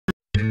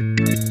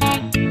Hey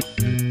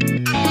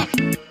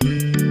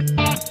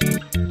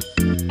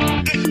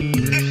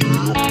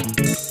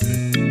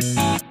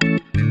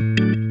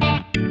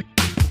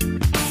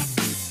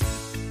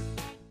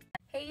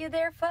you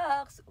there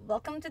folks,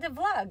 welcome to the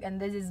vlog,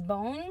 and this is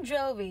Bon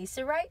Jovi.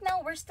 So right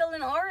now we're still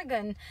in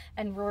Oregon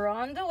and we're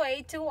on the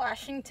way to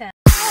Washington.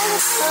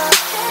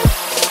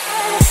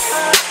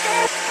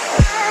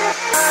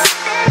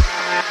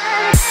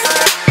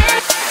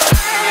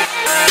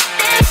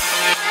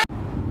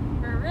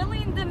 We're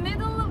really in the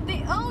middle of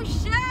the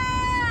ocean!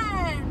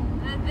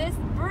 This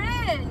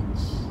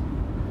bridge!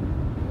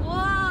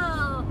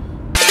 Whoa!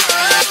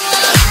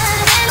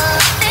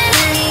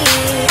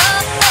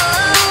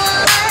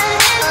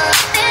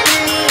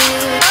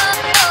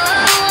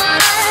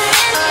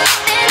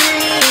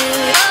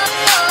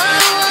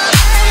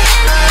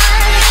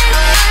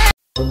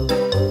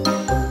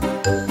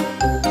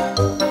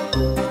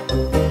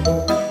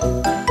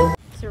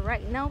 So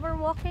right now we're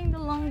walking the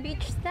Long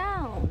Beach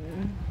town.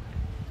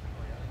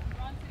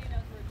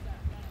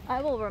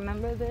 I will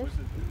remember this. It's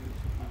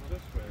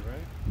this way,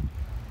 right?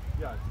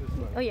 Yeah, it's this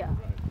way. Oh yeah. Right.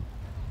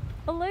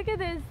 Oh, look at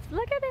this!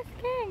 Look at this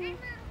king!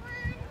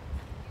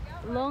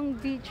 Long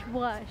Beach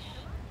Wash.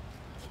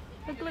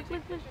 Look, look,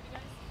 look, look.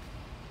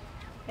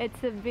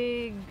 It's a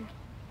big...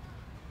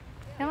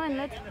 Come on,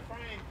 let's... It's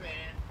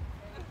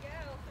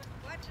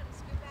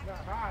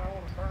not hot, I don't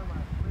want to burn my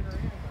rear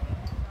end.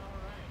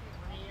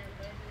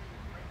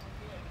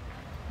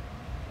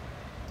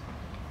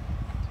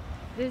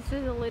 This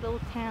is a little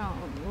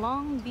town,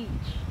 Long Beach.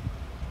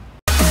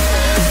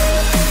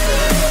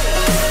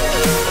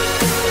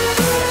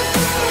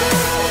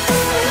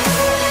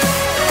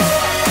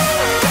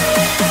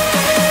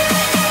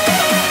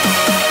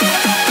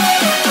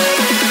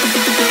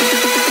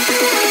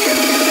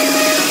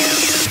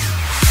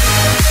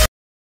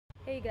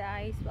 Hey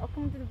guys,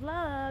 welcome to the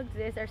vlog.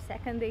 This is our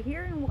second day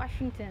here in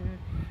Washington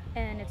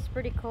and it's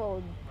pretty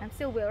cold. I'm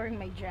still wearing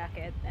my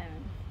jacket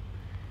and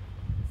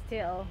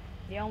still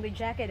the only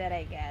jacket that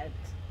I get,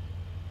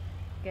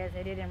 because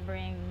I didn't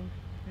bring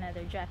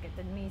another jacket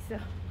with me, so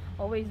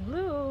always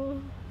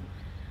blue.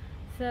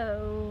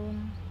 So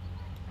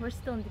we're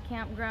still in the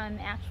campground.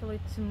 Actually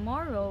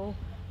tomorrow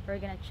we're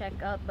gonna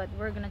check out, but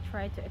we're gonna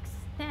try to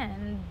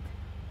extend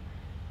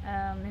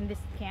in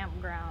this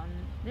campground.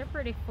 They're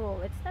pretty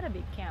full. It's not a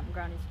big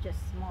campground, it's just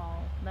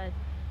small, but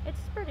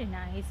it's pretty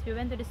nice. We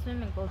went to the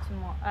swimming pool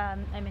tomorrow.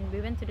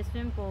 We went to the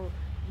swimming pool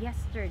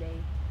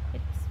yesterday.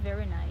 It's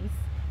very nice.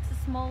 It's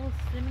a small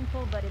swimming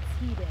pool, but it's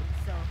heated,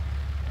 so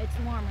it's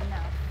warm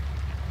enough.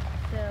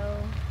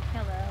 So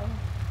hello.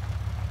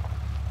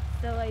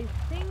 So I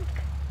think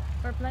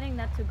we're planning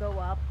not to go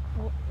up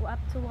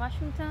to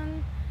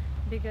Washington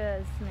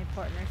because my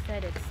partner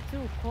said it's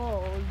too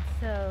cold,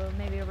 so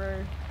maybe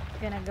we're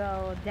gonna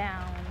go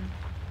down,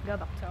 go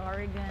back to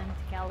Oregon,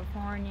 to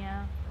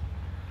California.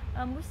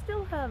 We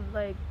still have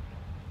like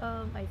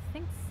I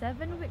think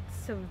 7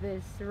 weeks of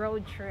this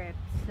road trip,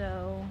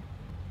 so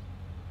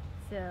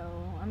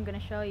I'm gonna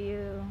show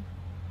you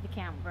the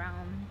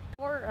campground,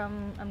 or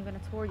I'm gonna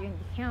tour you in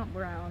the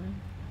campground.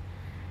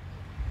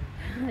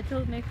 I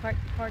told my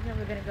partner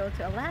we're gonna go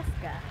to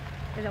Alaska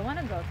because I want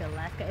to go to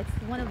Alaska. It's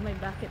one of my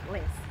bucket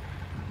lists,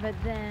 but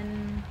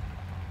then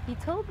he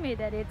told me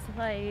that it's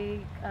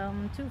like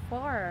too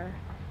far,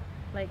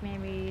 like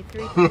maybe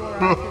 3 to 4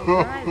 hours of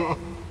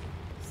driving.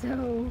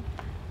 So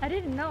I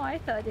didn't know. I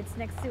thought it's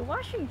next to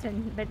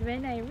Washington, but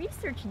when I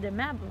researched the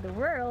map of the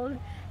world,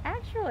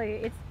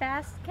 actually it's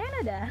past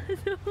Canada.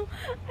 So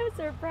I'm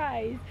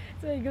surprised.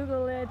 So I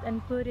Googled it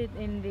and put it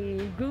in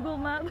the Google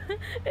map.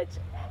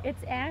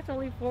 It's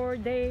actually 4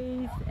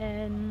 days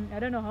and I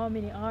don't know how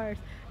many hours.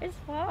 It's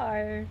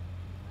far,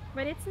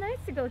 but it's nice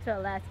to go to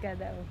Alaska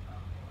though.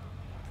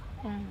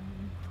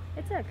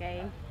 It's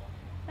okay.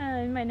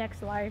 In my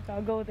next life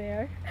I'll go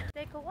there.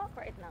 Take a walk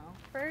right now.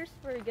 First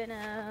we're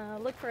gonna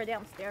look for a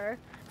downstairs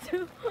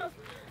to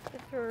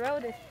the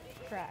road is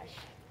trash.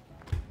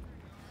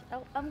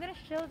 I'm gonna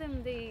show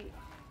them the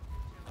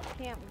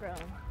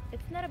campground.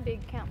 It's not a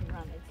big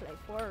campground, it's like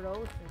 4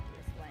 rows into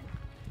this one.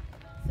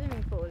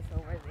 Swimming pool is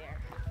over there.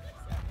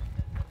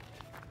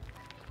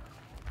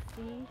 So,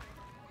 see,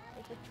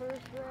 it's the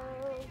first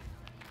row,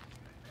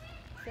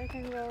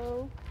 second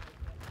row,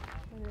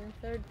 and then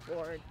third,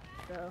 fourth.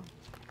 So,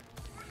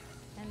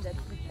 and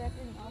that's the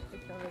check-in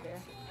office over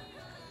there.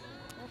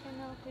 Check-in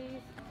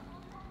office,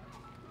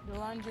 the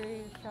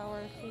laundry,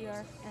 shower,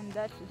 CR, and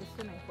that's the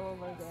swimming pool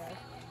over there.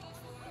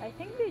 I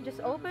think they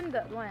just opened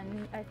that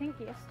one. I think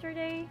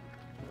yesterday.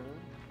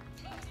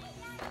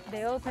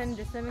 They opened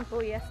the swimming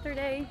pool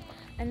yesterday,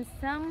 and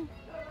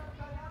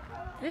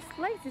this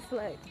place is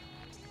like,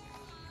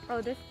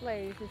 oh, this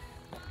place is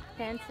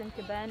tents and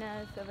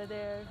cabanas over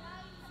there.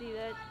 See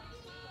that?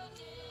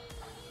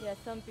 Yeah,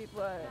 some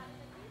people are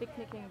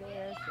picnicking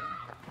there.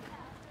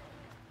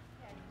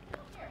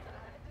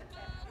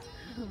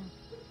 So.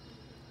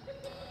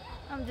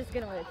 I'm just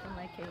gonna wait for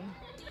my king.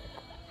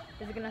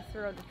 He's gonna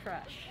throw the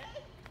trash.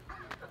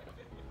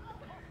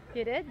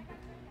 You did?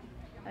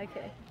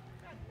 Okay.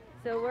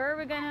 So where are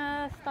we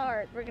gonna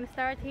start? We're gonna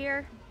start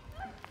here.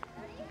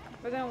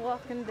 We're gonna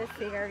walk in this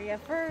area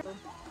first. What's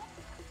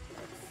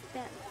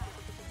that?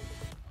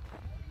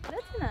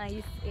 That's a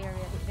nice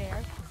area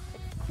there.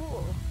 It's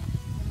cool.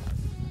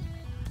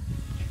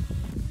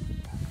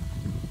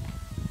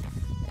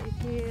 Right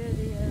here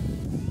they have,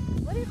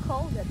 what do you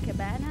call that?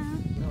 Cabana?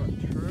 No,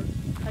 a turret.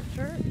 A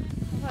church?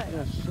 What?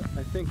 Yes,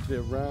 I think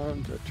they're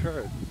round a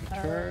turret. A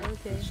Oh, turret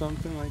okay. or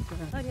something like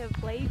that. Oh, they have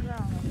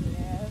playground over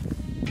there.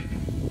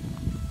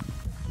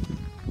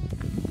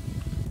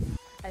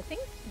 I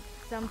think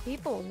some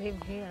people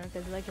live here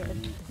because like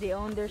they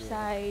own their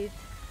site,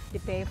 they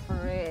pay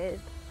for it.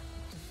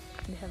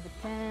 They have a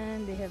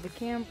tent, they have a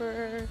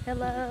camper.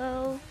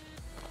 Hello.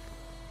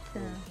 So,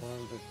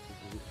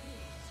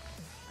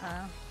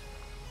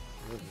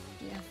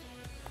 yeah.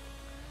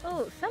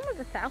 Oh, some of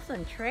the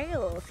Thousand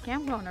Trails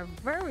campground are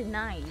very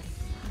nice.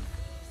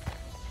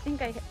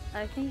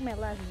 I think my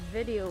last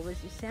video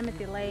was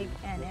Yosemite Lake,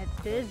 and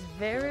it is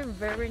very,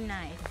 very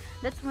nice.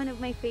 That's one of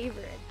my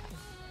favorites.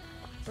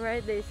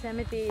 Right, the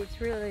Yosemite, it's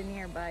really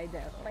nearby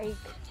the lake.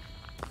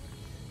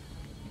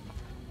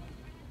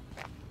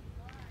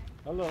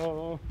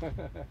 Hello.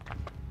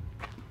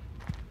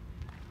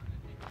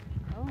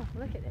 Oh,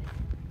 look at it.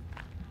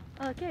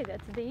 Okay,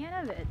 that's the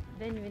end of it.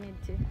 Then we need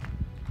to.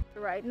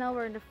 Right now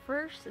we're in the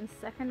first and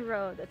second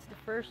row. That's the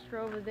first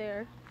row over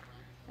there,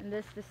 and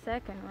this the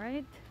second,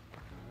 right?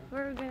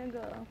 Where are we gonna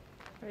go?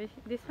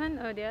 This one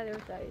or the other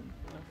side?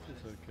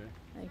 That's okay.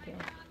 Okay.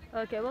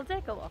 Okay, we'll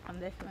take a walk on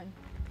this one.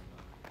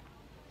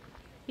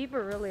 People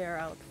really are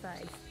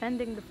outside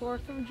spending the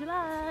 4th of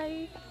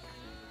July.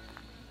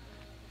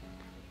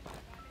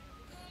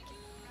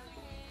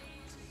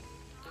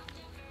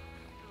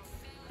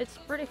 It's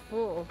pretty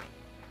full.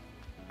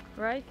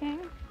 Right,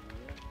 King?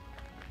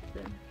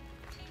 So,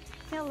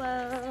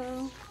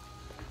 hello.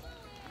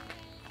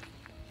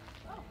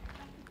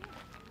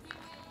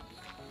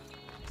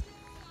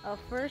 Oh,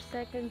 first,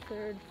 second,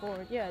 third,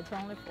 fourth. Yeah, it's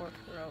only 4th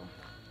row.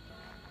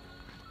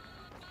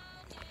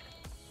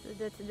 So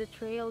that's the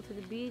trail to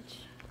the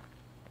beach.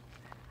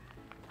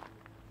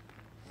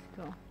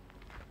 Cool.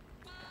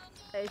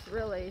 It's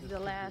really the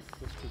last.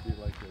 This could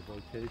be like a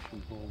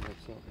vacation home or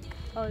something.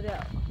 Oh,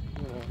 there.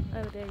 Yeah.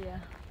 Oh, there, yeah.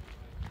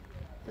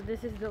 So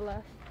this is the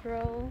last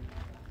row.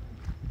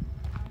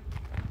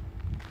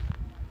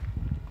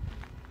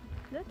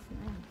 That's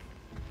nice.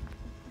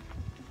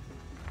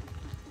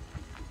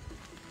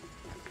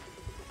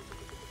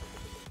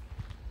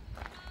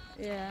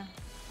 Yeah.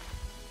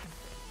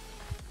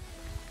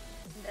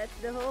 That's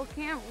the whole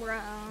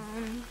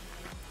campground.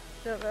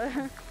 So,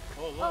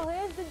 oh,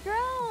 here's the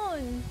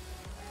drone.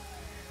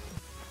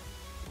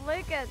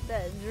 Look at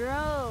that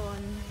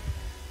drone.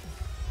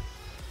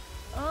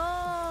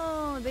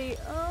 Oh, they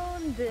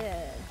owned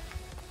it.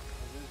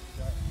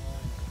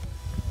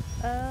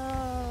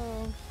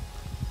 Oh.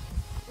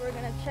 We're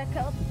gonna check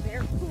out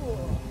their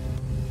pool.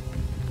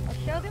 I'll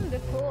show them the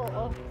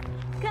pool.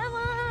 Come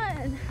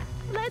on!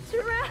 Let's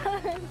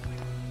run!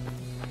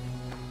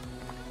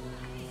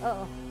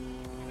 Oh.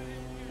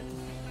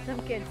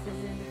 Some kids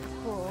is in the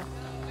pool.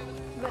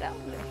 But I'm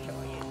gonna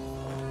show you.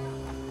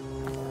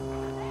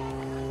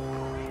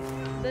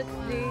 That's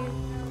the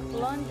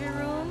laundry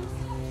room,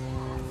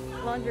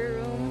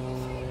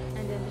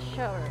 and then the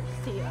shower.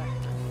 See ya.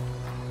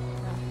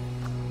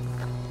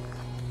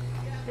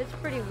 It's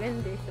pretty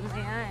windy to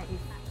my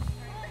eyes.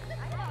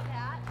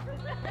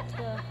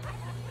 So,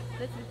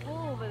 that's the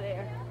pool over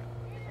there.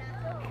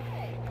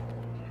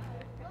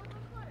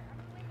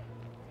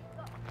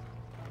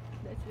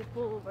 That's the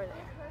pool over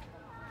there.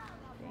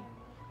 Okay.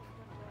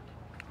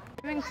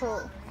 Swimming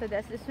pool. So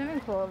that's the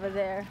swimming pool over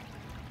there.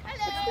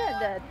 It's not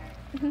that.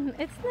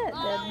 It's not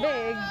that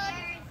big,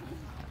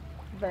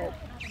 but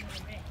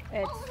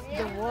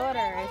the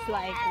water is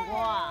like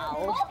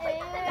wow.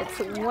 It's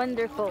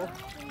wonderful.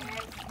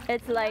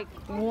 It's like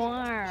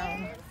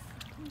warm.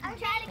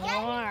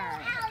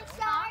 Warm.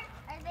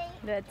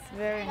 That's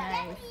very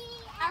nice.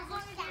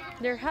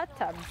 Their hot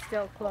tub's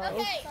still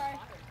closed.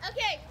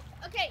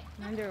 Okay.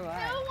 Wonder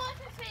why. Who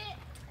wants to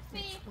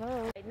see?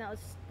 Closed. Right now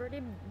it's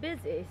pretty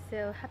busy,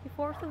 so happy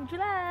 4th of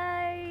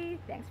July.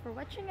 Thanks for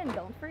watching and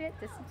don't forget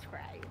to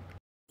subscribe.